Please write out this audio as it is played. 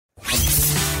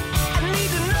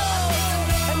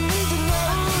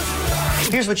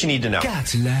Here's what you need to know.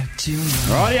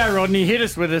 Rightio, Rodney, hit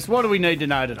us with us. What do we need to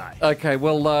know today? Okay,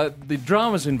 well, the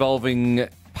dramas involving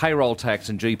payroll tax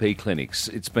and GP clinics,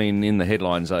 it's been in the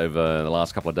headlines over the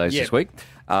last couple of days this week.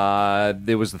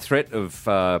 There was the threat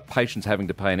of patients having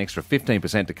to pay an extra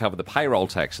 15% to cover the payroll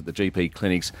tax that the GP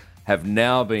clinics have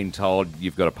now been told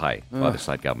you've got to pay by the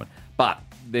state government. But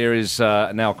there is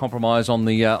now a compromise on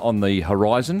the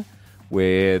horizon,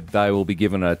 where they will be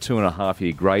given a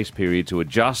 2.5-year grace period to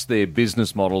adjust their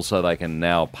business model so they can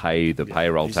now pay the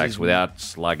payroll tax without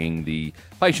slugging the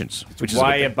patients. Which is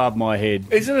way above my head.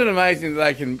 Isn't it amazing that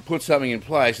they can put something in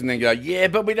place and then go, yeah,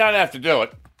 but we don't have to do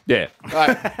it? Yeah.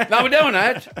 Like, no, we're doing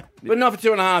that, but not for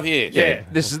 2.5 years. Yeah.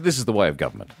 This is the way of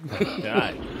government.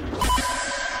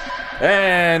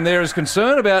 And there is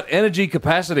concern about energy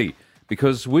capacity,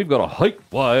 because we've got a heat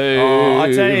wave. Oh,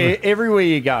 I tell you, everywhere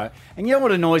you go. And you know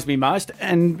what annoys me most?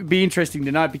 And it'd be interesting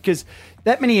to know, because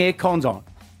that many air cons on.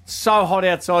 So hot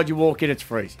outside, you walk in, it's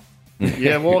freezing.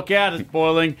 You walk out, it's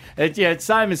boiling. It's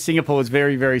same as Singapore. It's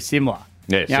very, very similar.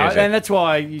 Yes, And that's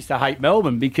why I used to hate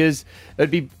Melbourne, because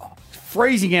it'd be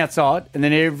freezing outside and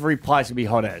then every place would be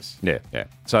hot as. Yeah.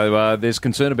 So there's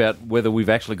concern about whether we've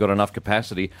actually got enough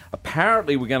capacity.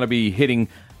 Apparently, we're going to be hitting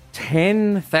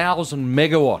 10,000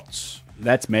 megawatts.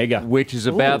 That's mega. Which is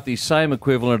about the same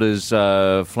equivalent as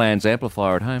Flan's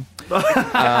amplifier at home.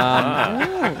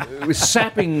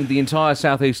 Sapping the entire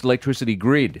southeast electricity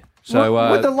grid. So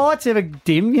would the lights ever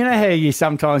dim? You know how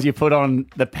sometimes you put on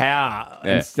the power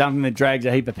and something that drags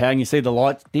a heap of power and you see the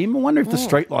lights dim? I wonder if the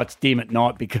street lights dim at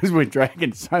night because we're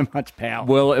dragging so much power.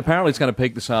 Well, apparently it's going to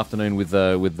peak this afternoon with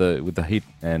the heat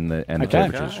and the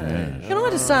temperatures. Yeah. Can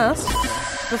I just ask,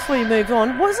 before you move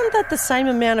on, wasn't that the same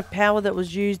amount of power that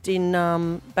was used in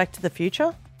Back to the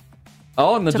Future?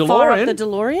 Oh, and the to DeLorean? Fire up the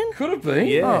DeLorean? Could have been.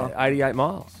 Yeah, 88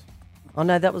 miles. Oh,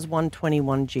 no, that was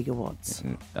 121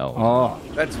 gigawatts. Oh.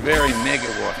 That's very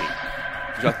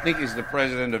megawatty. Which I think is the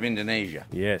president of Indonesia.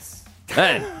 Yes.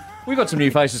 And we've got some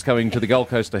new faces coming to the Gold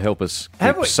Coast to help us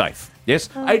keep safe. Yes,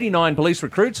 89 police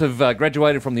recruits have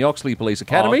graduated from the Oxley Police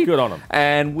Academy. Oh, good on them.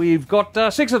 And we've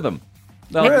got 6 of them.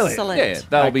 Excellent. Yeah,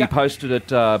 they'll be posted at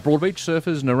Broadbeach,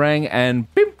 Surfers, Nerang and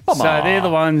Pimpama. So they're the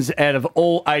ones out of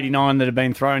all 89 that have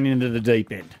been thrown into the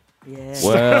deep end. Yeah.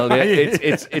 Well,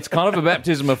 it's kind of a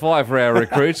baptism of fire for our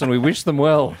recruits, and we wish them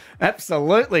well.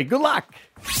 Absolutely. Good luck.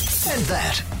 And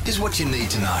that is what you need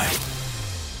to know.